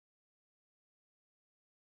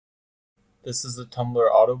This is a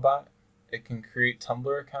Tumblr Autobot. It can create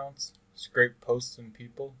Tumblr accounts, scrape posts and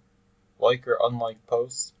people, like or unlike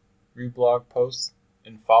posts, reblog posts,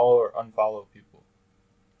 and follow or unfollow people.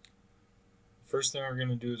 The first thing we're going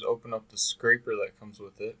to do is open up the scraper that comes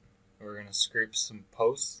with it. We're going to scrape some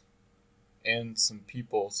posts and some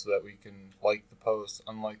people so that we can like the posts,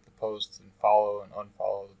 unlike the posts, and follow and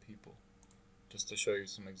unfollow the people, just to show you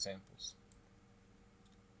some examples.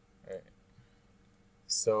 Alright.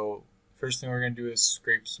 So first thing we're going to do is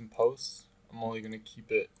scrape some posts. I'm only going to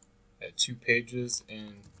keep it at 2 pages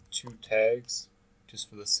and 2 tags just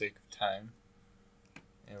for the sake of time.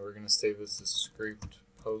 And we're going to save this as scraped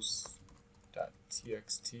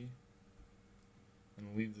posts.txt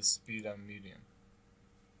and leave the speed on medium.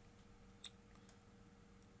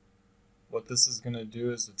 What this is going to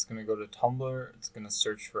do is it's going to go to Tumblr, it's going to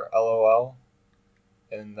search for LOL,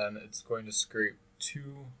 and then it's going to scrape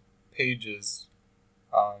 2 pages.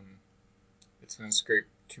 It's going to scrape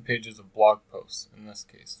 2 pages of blog posts in this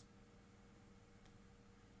case.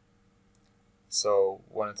 So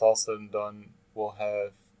when it's all said and done, we'll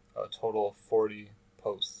have a total of 40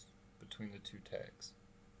 posts between the 2 tags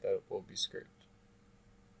that will be scraped.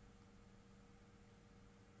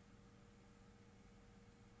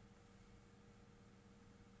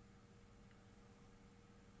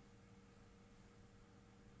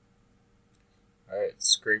 Alright,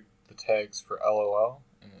 scrape the tags for LOL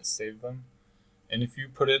and it saved them. And if you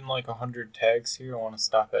put in like 100 tags here, I want to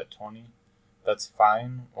stop at 20, that's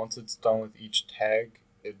fine. Once it's done with each tag,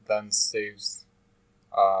 it then saves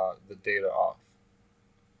the data off.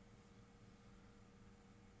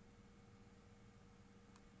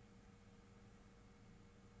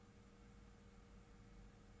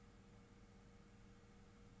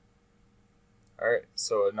 Alright,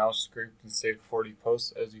 so it now scraped and saved 40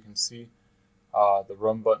 posts. As you can see, the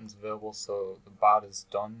run button's available, so the bot is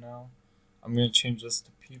done now. I'm going to change this to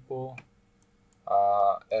people,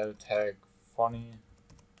 add a tag funny,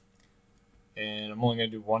 and I'm only going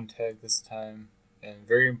to do 1 tag this time. And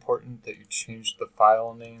very important that you change the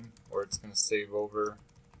file name, or it's going to save over,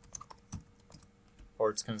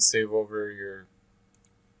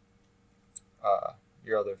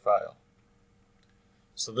 your other file.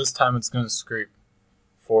 So this time it's going to scrape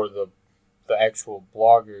for the actual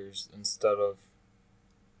bloggers instead of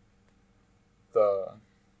the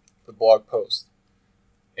blog post.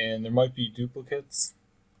 And there might be duplicates,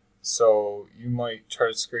 so you might try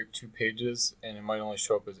to scrape 2 pages and it might only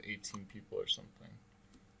show up as 18 people or something.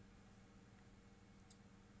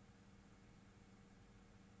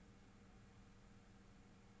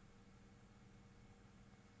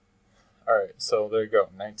 Alright, so there you go,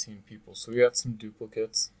 19 people. So we got some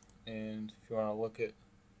duplicates, and if you want to look at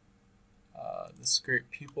the scrape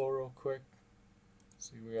people real quick,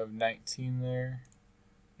 see we have 19 there,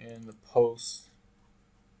 and the posts,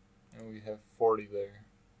 and we have 40 there.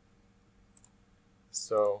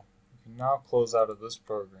 So we can now close out of this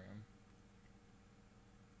program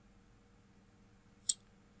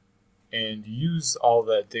and use all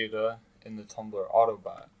that data in the Tumblr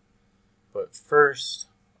Autobot. But first,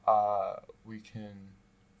 we can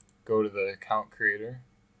go to the account creator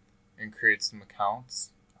and create some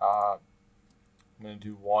accounts. I'm going to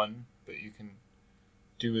do 1, but you can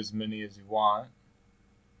do as many as you want.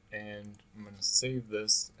 And I'm going to save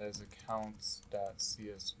this as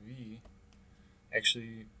accounts.csv.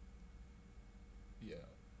 Actually, yeah,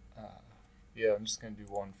 I'm just going to do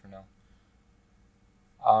 1 for now.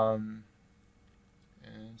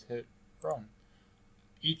 And hit run.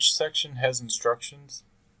 Each section has instructions,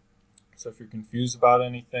 so if you're confused about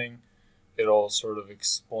anything, it'll sort of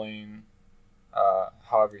explain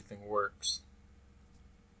how everything works.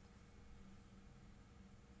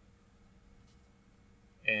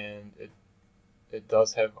 And it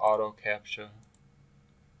does have auto captcha,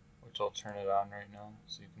 which I'll turn it on right now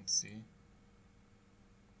so you can see.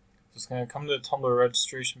 So it's going to come to the Tumblr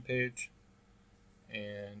registration page,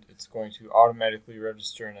 and it's going to automatically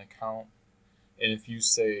register an account. And if you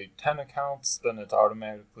say 10 accounts, then it's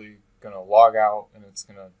automatically going to log out and it's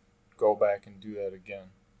going to go back and do that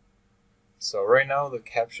again. So right now the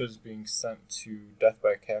captcha is being sent to Death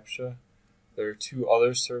by Captcha. There are 2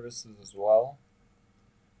 other services as well.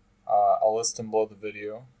 I'll list them below the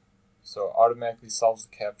video. So it automatically solves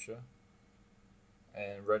the captcha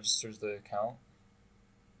and registers the account.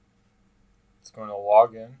 It's going to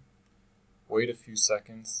log in, wait a few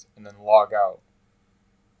seconds, and then log out.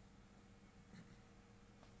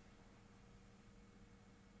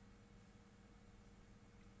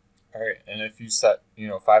 Alright, and if you set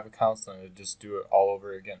 5 accounts, then it'll just do it all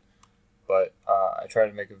over again. But I tried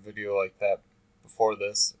to make a video like that before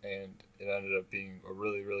this, and it ended up being a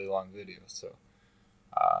really long video. So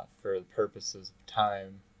for the purposes of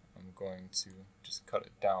time, I'm going to just cut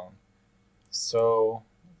it down. So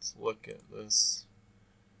let's look at this,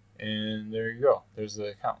 and there you go. There's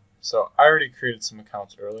the account. So I already created some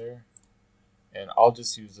accounts earlier, and I'll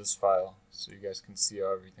just use this file so you guys can see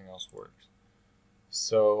how everything else works.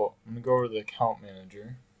 So I'm going to go over to the account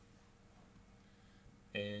manager,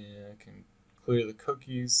 and I can clear the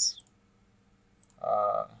cookies,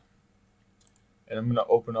 and I'm going to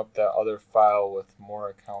open up that other file with more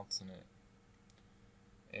accounts in it.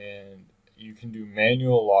 And you can do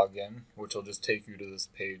manual login, which will just take you to this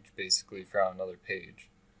page basically if you're on another page,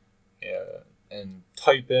 and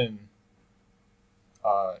type in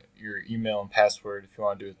your email and password if you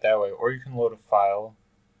want to do it that way, or you can load a file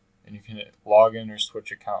and you can hit login or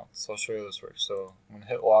switch accounts. So I'll show you how this works. So I'm going to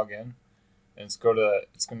hit login, and it's going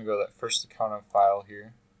to go to that first account on file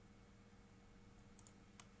here.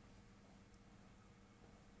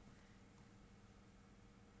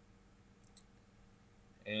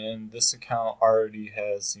 And this account already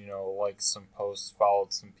has, liked some posts,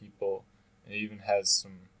 followed some people, and it even has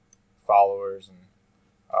some followers, and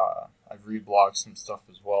I've reblogged some stuff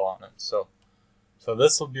as well on it. So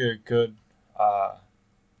this will be a good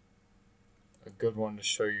one to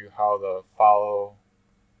show you how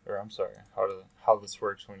how this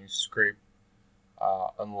works when you scrape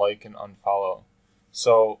unlike and unfollow.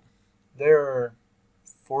 So there are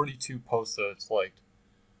 42 posts that it's liked.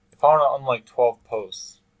 If I want to unlike 12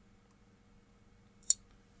 posts,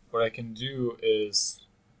 what I can do is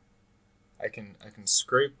I can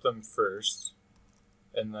scrape them first,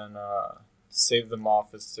 and then save them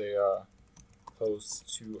off as say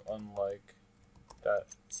post to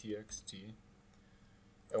unlike.txt.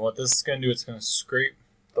 And what this is going to do, it's going to scrape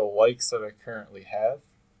the likes that I currently have,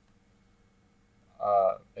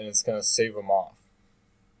 and it's going to save them off.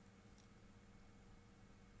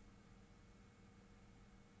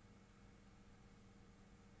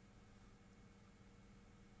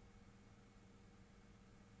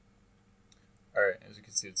 Alright, as you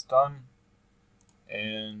can see, it's done.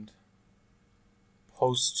 And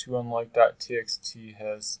post to unlike.txt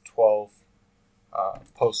has 12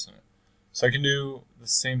 posts in it. So I can do the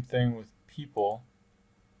same thing with people.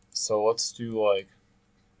 So let's do like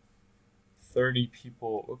 30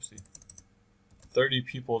 people. Oopsie. 30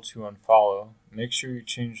 people to unfollow. Make sure you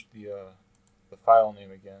change the file name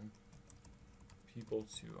again. People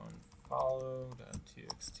to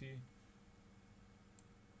unfollow.txt.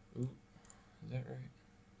 Ooh, is that right?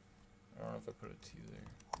 I don't know if I put a T there.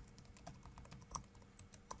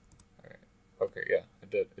 Alright. Okay, yeah, I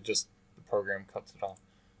did. The program cuts it off.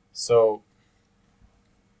 So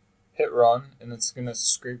hit run, and it's going to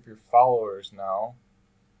scrape your followers now,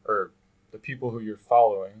 or the people who you're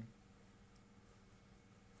following.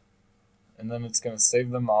 And then it's going to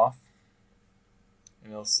save them off,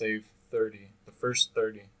 and it'll save 30, the first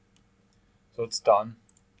 30. So it's done.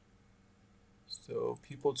 So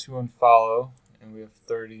people to unfollow, and we have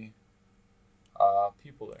 30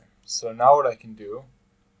 people there. So now what I can do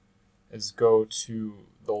is go to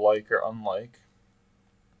the like or unlike,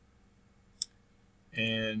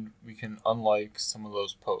 and we can unlike some of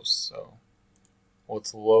those posts. So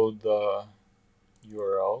let's load the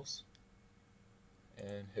URLs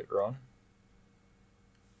and hit run.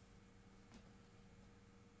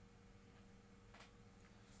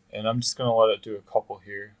 And I'm just going to let it do a couple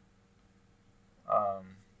here.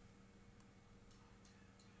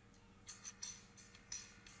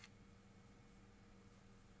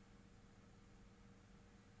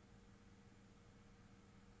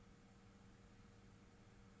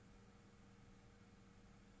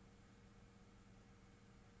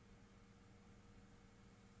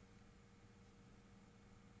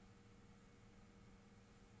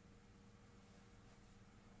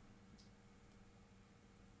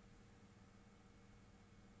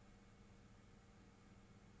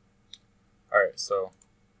 Alright, so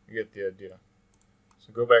you get the idea.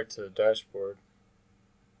 So go back to the dashboard,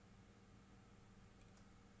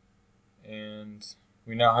 and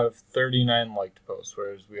we now have 39 liked posts,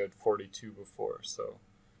 whereas we had 42 before. So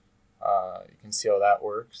you can see how that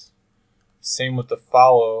works. Same with the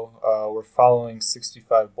follow. We're following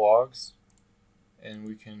 65 blogs, and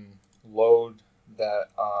we can load that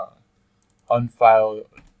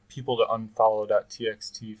people to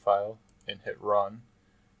unfollow.txt file and hit run,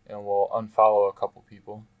 and we'll unfollow a couple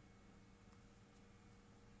people.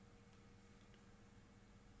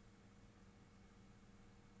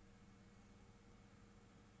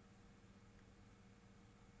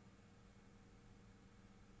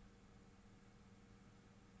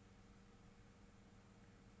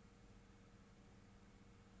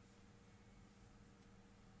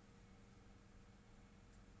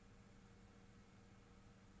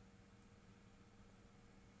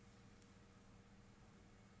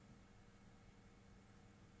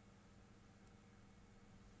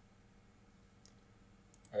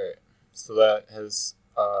 So that has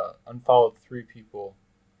unfollowed 3 people.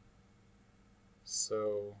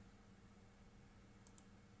 So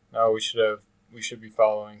now we should be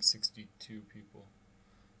following 62 people.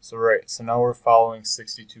 So now we're following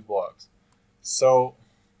 62 blogs. So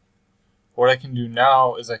what I can do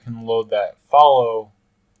now is I can load that follow,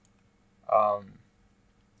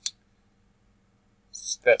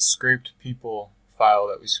 that scraped people file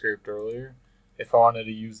that we scraped earlier, if I wanted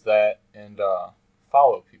to use that and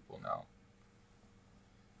follow people now.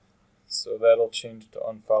 So that'll change to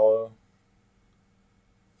unfollow.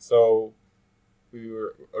 So we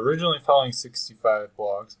were originally following 65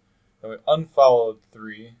 blogs, and we unfollowed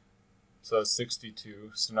 3, so that's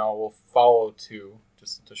 62. So now we'll follow 2,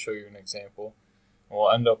 just to show you an example, and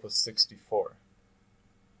we'll end up with 64.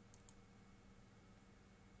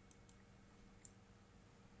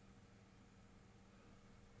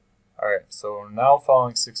 Alright, so we're now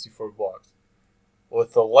following 64 blogs.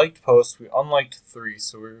 With the liked posts, we unliked 3,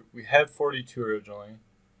 so we had 42 originally.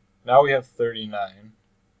 Now we have 39.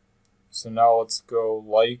 So now let's go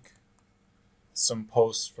like some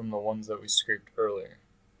posts from the ones that we scraped earlier.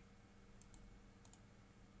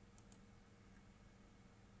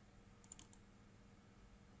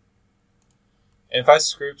 And if I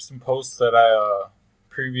scrape some posts that I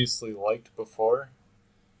previously liked before,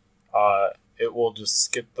 it will just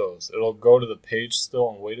skip those. It'll go to the page still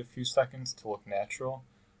and wait a few seconds to look natural,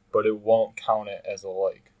 but it won't count it as a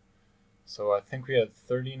like. So I think we had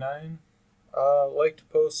 39 liked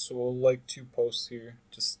posts, so we'll like 2 posts here,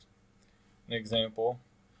 just an example.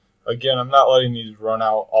 Again, I'm not letting these run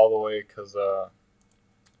out all the way because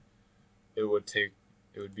it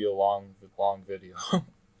would be a long video.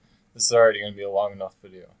 This is already going to be a long enough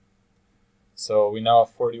video. So we now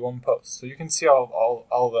have 41 posts. So you can see how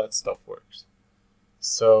all that stuff works.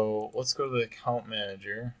 So let's go to the account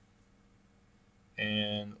manager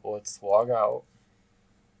and let's log out.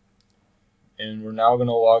 And we're now going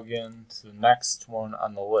to log in to the next one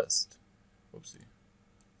on the list. Whoopsie.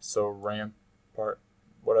 So Rampart,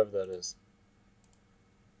 whatever that is.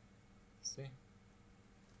 See?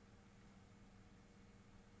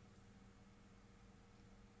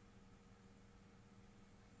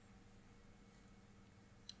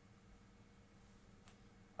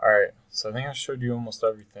 Alright, so I think I showed you almost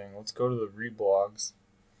everything. Let's go to the reblogs.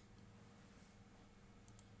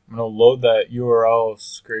 I'm going to load that URL of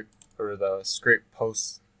scrape, or the scrape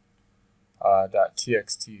posts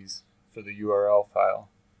 .txts for the URL file.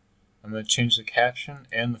 I'm going to change the caption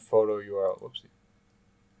and the photo URL. Whoopsie.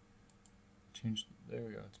 There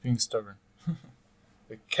we go. It's being stubborn.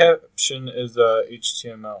 The caption is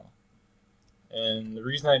HTML. And the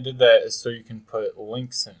reason I did that is so you can put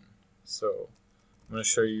links in. So I'm going to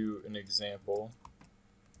show you an example.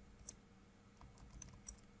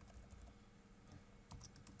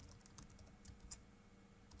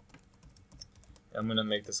 I'm going to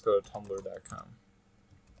make this go to tumblr.com.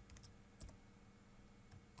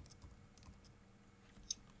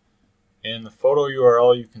 And the photo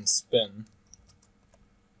URL you can spin.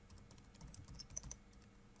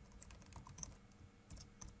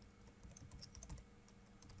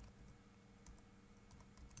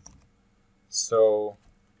 So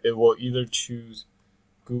it will either choose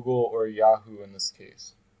Google or Yahoo in this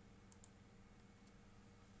case.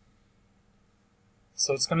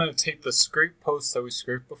 So it's going to take the scrape post that we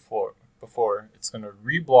scraped before. It's going to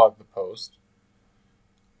reblog the post.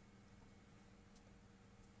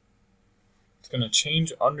 It's going to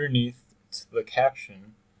change underneath to the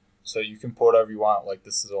caption so you can put whatever you want, like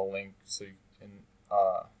this is a link. So you can,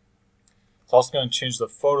 it's also going to change the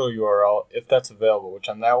photo URL if that's available, which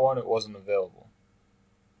on that one it wasn't available.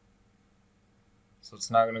 So it's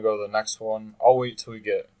not going to go to the next one. I'll wait till we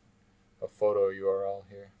get a photo URL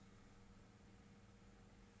here.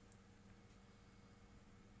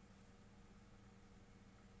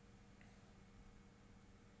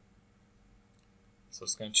 So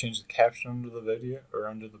it's going to change the caption under the video or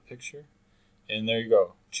under the picture. And there you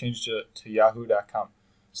go. Changed it to yahoo.com.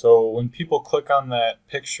 So when people click on that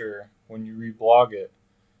picture, when you reblog it,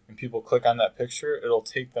 and people click on that picture, it'll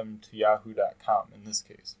take them to yahoo.com in this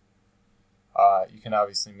case. You can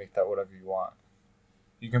obviously make that whatever you want.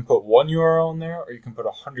 You can put one URL in there, or you can put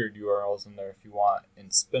 100 URLs in there if you want,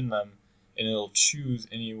 and spin them, and it'll choose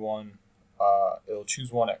any one. It'll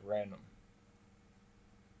choose one at random.